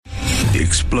The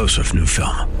explosive new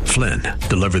film, Flynn,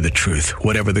 deliver the truth,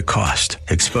 whatever the cost,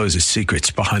 exposes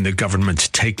secrets behind the government's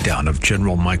takedown of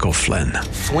General Michael Flynn.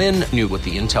 Flynn knew what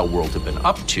the intel world had been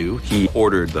up to. He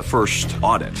ordered the first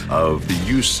audit of the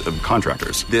use of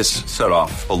contractors. This set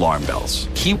off alarm bells.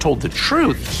 He told the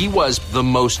truth. He was the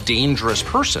most dangerous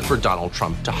person for Donald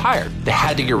Trump to hire. They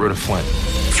had to get rid of Flynn.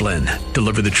 Flynn,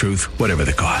 deliver the truth, whatever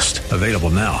the cost. Available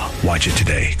now. Watch it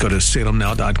today. Go to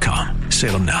salemnow.com.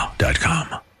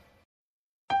 salemnow.com.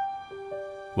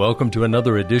 Welcome to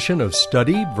another edition of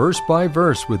Study Verse by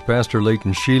Verse with Pastor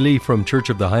Leighton Sheely from Church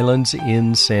of the Highlands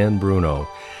in San Bruno.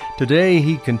 Today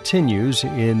he continues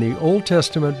in the Old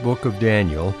Testament book of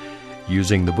Daniel,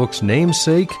 using the book's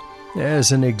namesake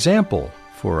as an example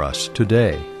for us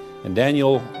today. And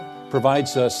Daniel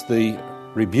provides us the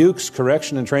rebukes,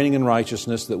 correction, and training in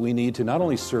righteousness that we need to not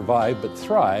only survive but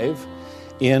thrive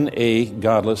in a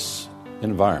godless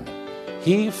environment.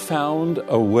 He found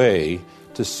a way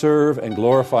to serve and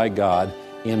glorify God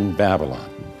in Babylon.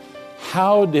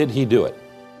 How did he do it?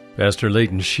 Pastor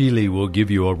Leighton Sheely will give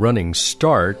you a running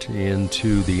start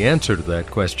into the answer to that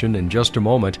question in just a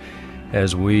moment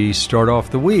as we start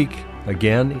off the week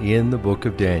again in the book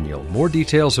of Daniel. More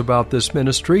details about this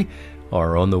ministry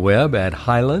are on the web at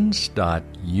highlands.us.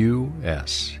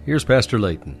 Here's Pastor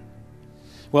Leighton.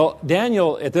 Well,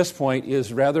 Daniel at this point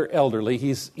is rather elderly.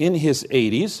 He's in his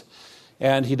 80s.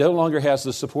 And he no longer has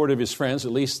the support of his friends.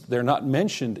 At least they're not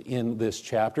mentioned in this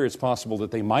chapter. It's possible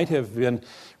that they might have been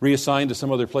reassigned to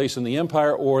some other place in the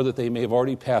empire, or that they may have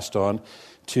already passed on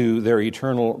to their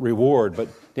eternal reward. But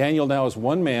Daniel now is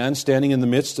one man standing in the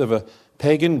midst of a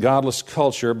pagan, godless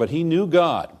culture, but he knew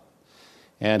God.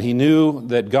 And he knew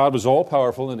that God was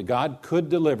all-powerful and that God could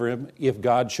deliver him if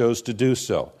God chose to do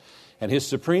so. And his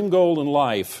supreme goal in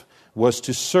life was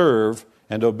to serve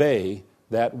and obey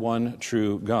that one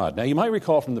true God. Now, you might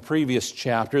recall from the previous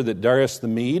chapter that Darius the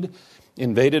Mede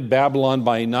invaded Babylon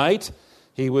by night.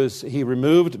 He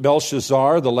removed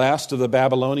Belshazzar, the last of the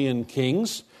Babylonian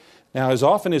kings. Now, as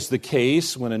often is the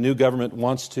case when a new government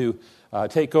wants to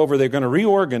take over, they're going to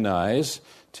reorganize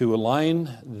to align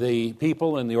the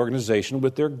people and the organization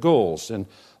with their goals. And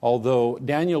although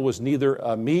Daniel was neither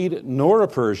a Mede nor a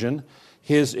Persian,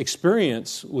 his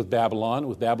experience with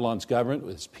Babylon's government,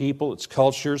 with its people, its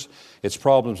cultures, its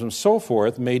problems, and so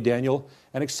forth, made Daniel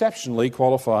an exceptionally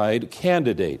qualified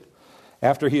candidate.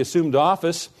 After he assumed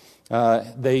office,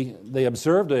 they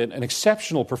observed an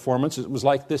exceptional performance. It was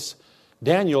like this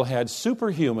Daniel had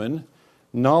superhuman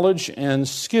knowledge and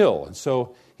skill. And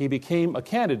so he became a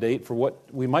candidate for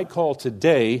what we might call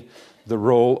today the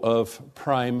role of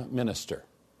prime minister.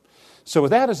 So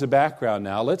with that as a background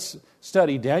now, let's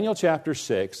study Daniel chapter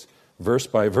 6, verse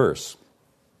by verse.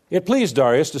 It pleased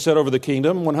Darius to set over the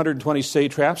kingdom 120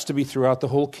 satraps to be throughout the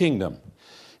whole kingdom,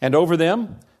 and over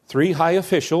them 3 high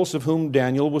officials, of whom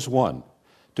Daniel was one,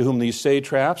 to whom these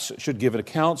satraps should give an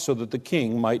account so that the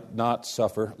king might not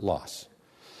suffer loss.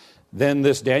 Then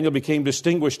this Daniel became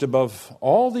distinguished above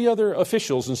all the other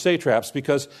officials and satraps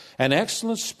because an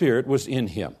excellent spirit was in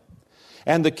him,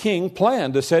 and the king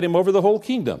planned to set him over the whole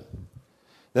kingdom.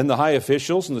 Then the high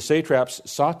officials and the satraps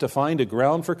sought to find a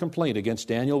ground for complaint against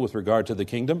Daniel with regard to the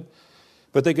kingdom,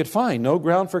 but they could find no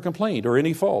ground for complaint or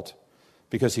any fault,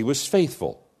 because he was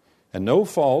faithful, and no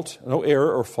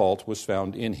error or fault was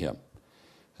found in him.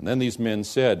 And then these men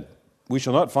said, "We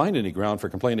shall not find any ground for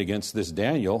complaint against this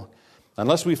Daniel,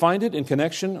 unless we find it in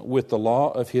connection with the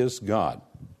law of his God."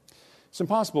 It's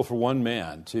impossible for one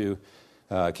man to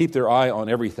keep their eye on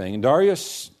everything. And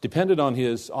Darius depended on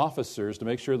his officers to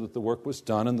make sure that the work was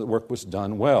done and the work was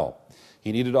done well.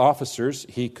 He needed officers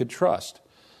he could trust.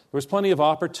 There was plenty of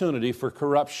opportunity for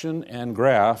corruption and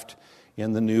graft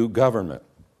in the new government.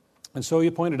 And so he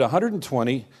appointed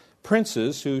 120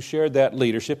 princes who shared that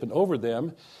leadership, and over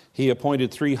them he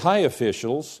appointed 3 high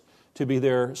officials to be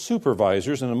their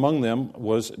supervisors, and among them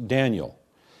was Daniel.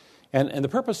 And the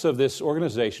purpose of this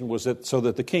organization was so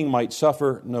that the king might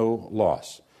suffer no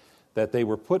loss, that they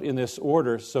were put in this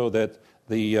order so that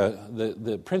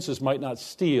the princes might not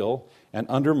steal and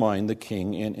undermine the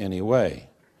king in any way.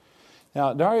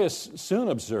 Now, Darius soon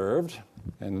observed,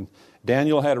 and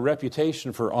Daniel had a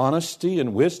reputation for honesty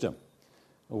and wisdom,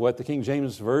 what the King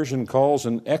James Version calls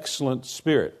an excellent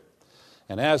spirit.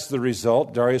 And as the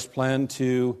result, Darius planned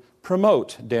to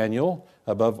promote Daniel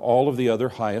above all of the other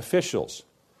high officials.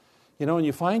 You know, when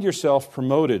you find yourself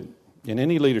promoted in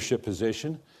any leadership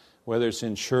position, whether it's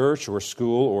in church or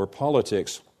school or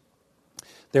politics,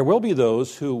 there will be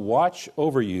those who watch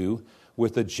over you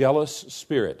with a jealous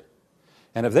spirit.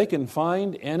 And if they can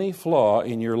find any flaw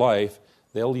in your life,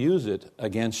 they'll use it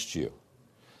against you.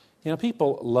 You know,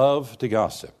 people love to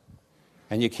gossip.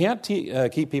 And you can't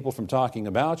keep people from talking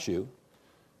about you,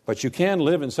 but you can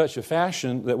live in such a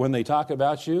fashion that when they talk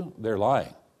about you, they're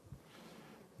lying.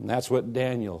 And that's what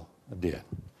Daniel did.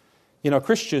 You know,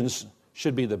 Christians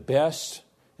should be the best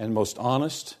and most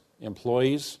honest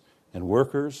employees and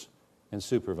workers and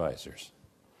supervisors.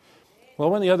 Well,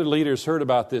 when the other leaders heard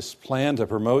about this plan to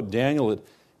promote Daniel,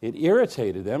 it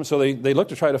irritated them. So they looked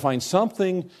to try to find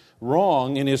something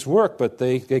wrong in his work, but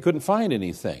they couldn't find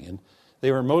anything. And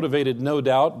they were motivated, no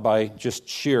doubt, by just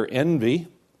sheer envy,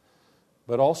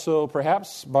 but also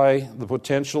perhaps by the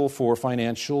potential for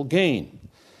financial gain.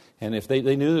 And if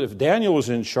they knew that if Daniel was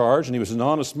in charge and he was an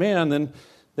honest man, then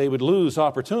they would lose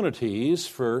opportunities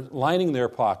for lining their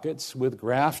pockets with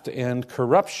graft and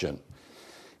corruption.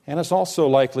 And it's also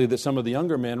likely that some of the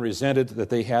younger men resented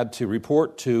that they had to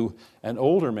report to an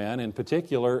older man, in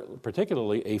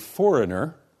particularly a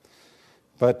foreigner.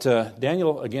 But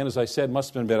Daniel, again, as I said,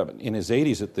 must have been in his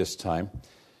 80s at this time.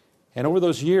 And over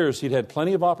those years, he'd had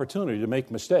plenty of opportunity to make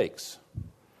mistakes.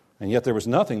 And yet there was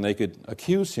nothing they could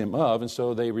accuse him of, and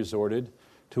so they resorted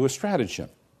to a stratagem.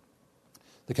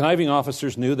 The conniving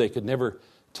officers knew they could never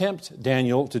tempt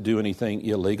Daniel to do anything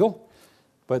illegal,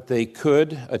 but they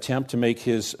could attempt to make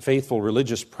his faithful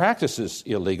religious practices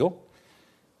illegal.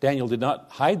 Daniel did not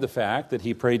hide the fact that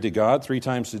he prayed to God 3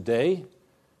 times a day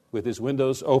with his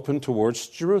windows open towards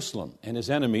Jerusalem, and his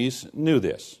enemies knew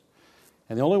this.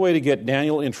 And the only way to get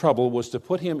Daniel in trouble was to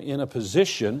put him in a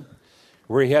position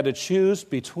where he had to choose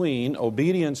between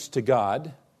obedience to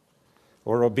God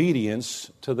or obedience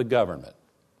to the government.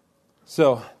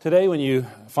 So today when you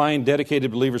find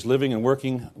dedicated believers living and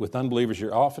working with unbelievers,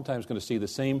 you're oftentimes going to see the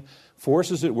same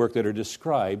forces at work that are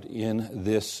described in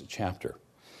this chapter.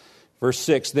 Verse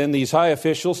 6, then these high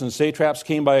officials and satraps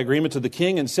came by agreement to the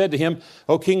king and said to him,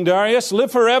 O King Darius,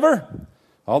 live forever.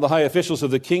 All the high officials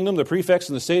of the kingdom, the prefects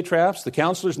and the satraps, the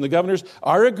counselors and the governors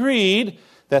are agreed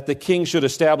that the king should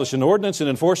establish an ordinance and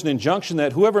enforce an injunction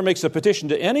that whoever makes a petition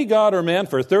to any god or man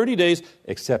for 30 days,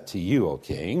 except to you, O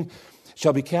king,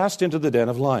 shall be cast into the den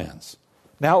of lions.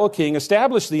 Now, O king,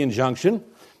 establish the injunction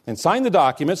and sign the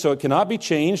document so it cannot be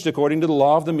changed according to the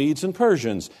law of the Medes and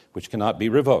Persians, which cannot be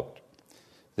revoked.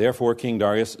 Therefore, King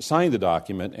Darius signed the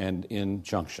document and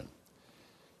injunction.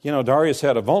 You know, Darius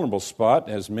had a vulnerable spot,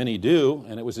 as many do,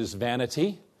 and it was his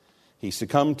vanity. He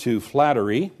succumbed to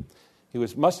flattery. He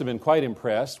must have been quite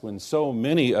impressed when so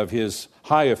many of his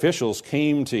high officials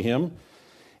came to him.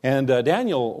 And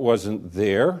Daniel wasn't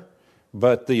there,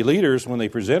 but the leaders, when they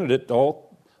presented it,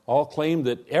 all claimed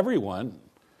that everyone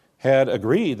had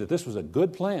agreed that this was a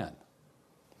good plan.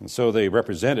 And so they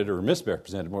represented, or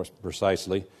misrepresented more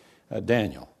precisely,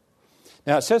 Daniel.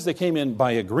 Now, it says they came in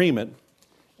by agreement,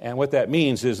 and what that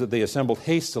means is that they assembled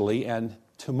hastily and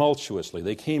tumultuously.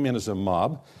 They came in as a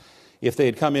mob. If they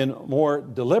had come in more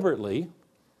deliberately,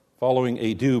 following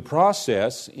a due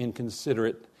process in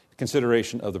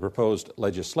consideration of the proposed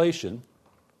legislation,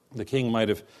 the king might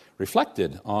have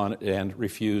reflected on it and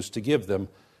refused to give them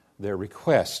their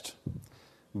request.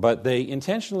 But they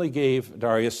intentionally gave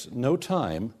Darius no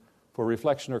time for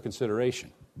reflection or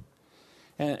consideration.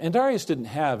 And Darius didn't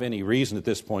have any reason at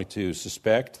this point to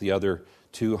suspect the other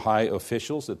 2 high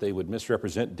officials that they would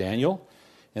misrepresent Daniel,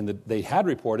 and that they had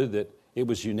reported that it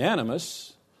was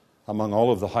unanimous among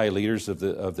all of the high leaders of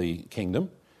the kingdom.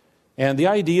 And the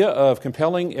idea of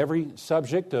compelling every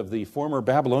subject of the former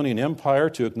Babylonian Empire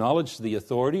to acknowledge the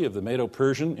authority of the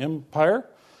Medo-Persian Empire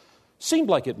seemed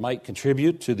like it might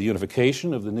contribute to the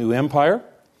unification of the new empire.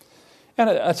 And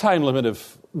a time limit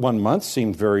of 1 month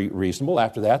seemed very reasonable.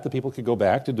 After that, the people could go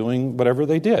back to doing whatever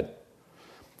they did.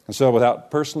 And so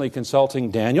without personally consulting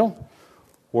Daniel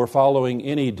or following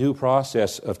any due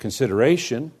process of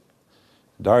consideration,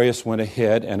 Darius went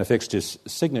ahead and affixed his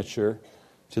signature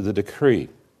to the decree.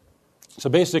 So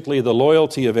basically, the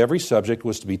loyalty of every subject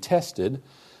was to be tested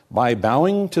by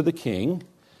bowing to the king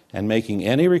and making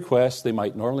any request they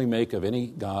might normally make of any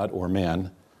god or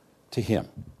man to him.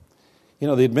 You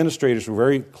know, the administrators were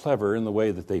very clever in the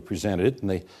way that they presented it, and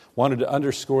they wanted to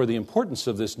underscore the importance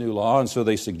of this new law, and so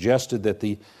they suggested that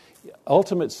the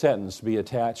ultimate sentence be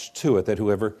attached to it, that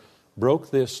whoever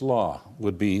broke this law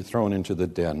would be thrown into the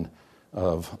den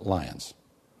of lions.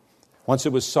 Once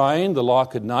it was signed, the law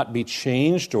could not be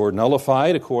changed or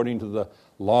nullified according to the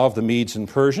law of the Medes and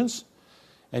Persians.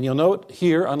 And you'll note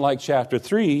here, unlike chapter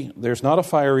 3, there's not a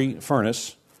fiery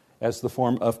furnace as the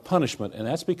form of punishment. And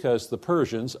that's because the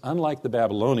Persians, unlike the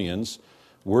Babylonians,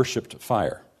 worshipped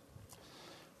fire.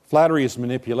 Flattery is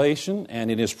manipulation, and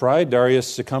in his pride,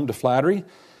 Darius succumbed to flattery.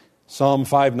 Psalm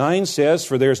 5:9 says,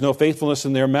 for there is no faithfulness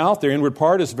in their mouth, their inward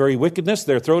part is very wickedness,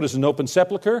 their throat is an open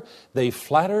sepulchre, they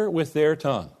flatter with their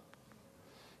tongue.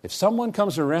 If someone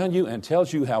comes around you and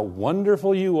tells you how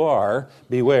wonderful you are,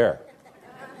 beware.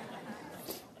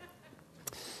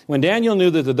 When Daniel knew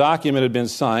that the document had been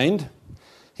signed,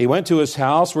 he went to his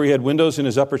house where he had windows in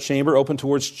his upper chamber open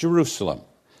towards Jerusalem.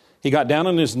 He got down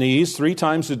on his knees 3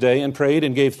 times a day and prayed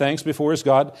and gave thanks before his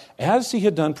God as he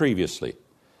had done previously.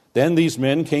 Then these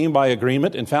men came by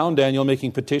agreement and found Daniel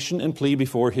making petition and plea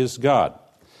before his God.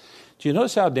 Do you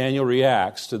notice how Daniel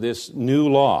reacts to this new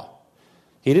law?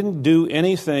 He didn't do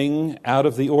anything out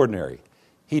of the ordinary.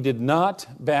 He did not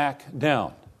back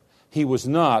down. He was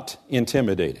not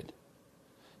intimidated.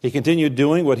 He continued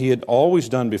doing what he had always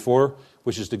done before,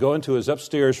 which is to go into his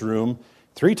upstairs room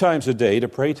 3 times a day to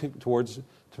pray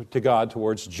to God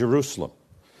towards Jerusalem.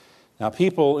 Now,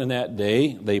 people in that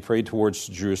day, they prayed towards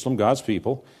Jerusalem, God's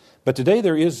people. But today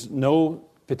there is no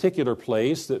particular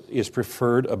place that is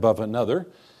preferred above another.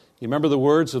 You remember the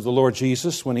words of the Lord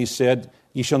Jesus when he said,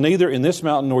 "Ye shall neither in this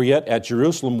mountain nor yet at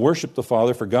Jerusalem worship the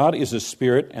Father, for God is a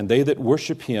spirit, and they that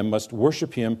worship him must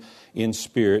worship him in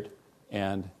spirit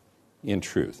and in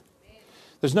truth."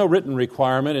 There's no written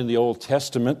requirement in the Old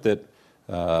Testament that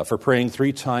for praying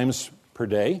 3 times per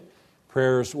day.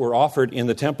 Prayers were offered in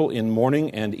the temple in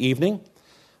morning and evening,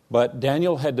 but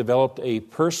Daniel had developed a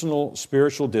personal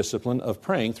spiritual discipline of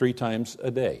praying 3 times a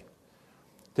day.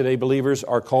 Today, believers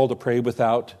are called to pray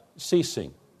without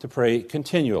ceasing, to pray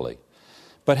continually.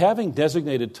 But having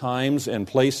designated times and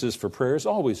places for prayer is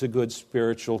always a good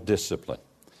spiritual discipline.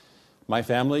 My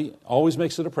family always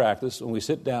makes it a practice when we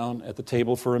sit down at the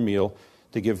table for a meal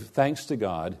to give thanks to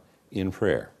God in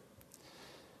prayer.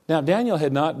 Now, Daniel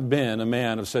had not been a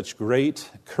man of such great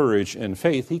courage and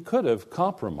faith. He could have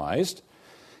compromised.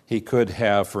 He could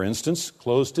have, for instance,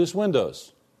 closed his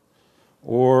windows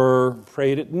or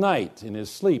prayed at night in his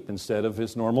sleep instead of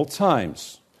his normal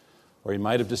times. Or he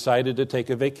might have decided to take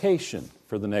a vacation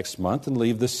for the next month and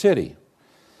leave the city.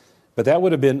 But that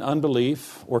would have been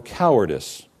unbelief or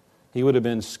cowardice. He would have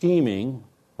been scheming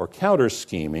or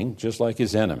counter-scheming, just like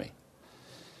his enemy.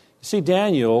 You see,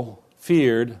 Daniel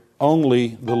feared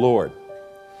only the Lord.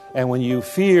 And when you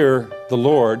fear the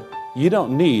Lord, you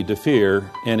don't need to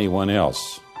fear anyone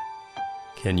else.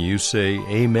 Can you say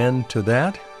amen to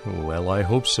that? Well, I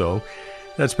hope so.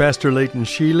 That's Pastor Leighton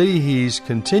Sheely. He's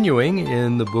continuing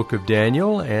in the book of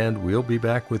Daniel, and we'll be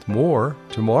back with more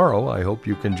tomorrow. I hope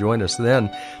you can join us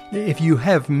then. If you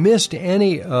have missed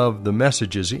any of the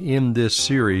messages in this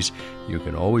series, you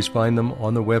can always find them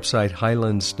on the website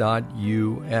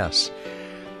highlands.us.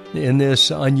 In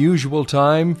this unusual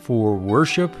time for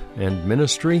worship and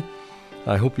ministry,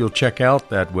 I hope you'll check out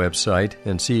that website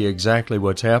and see exactly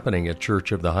what's happening at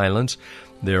Church of the Highlands.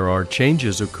 There are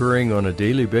changes occurring on a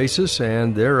daily basis,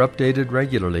 and they're updated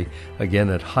regularly, again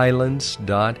at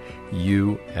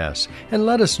highlands.us. And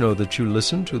let us know that you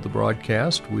listen to the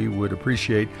broadcast. We would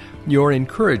appreciate your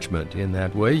encouragement in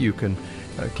that way. You can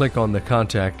click on the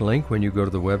contact link when you go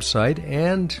to the website,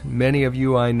 and many of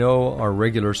you I know are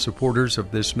regular supporters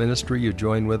of this ministry. You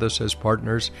join with us as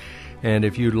partners, and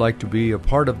if you'd like to be a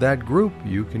part of that group,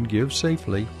 you can give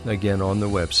safely, again on the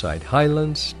website,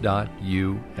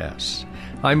 highlands.us.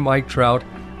 I'm Mike Trout.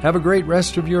 Have a great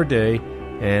rest of your day,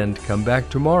 and come back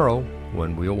tomorrow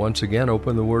when we'll once again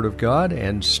open the Word of God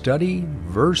and study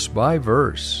verse by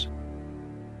verse.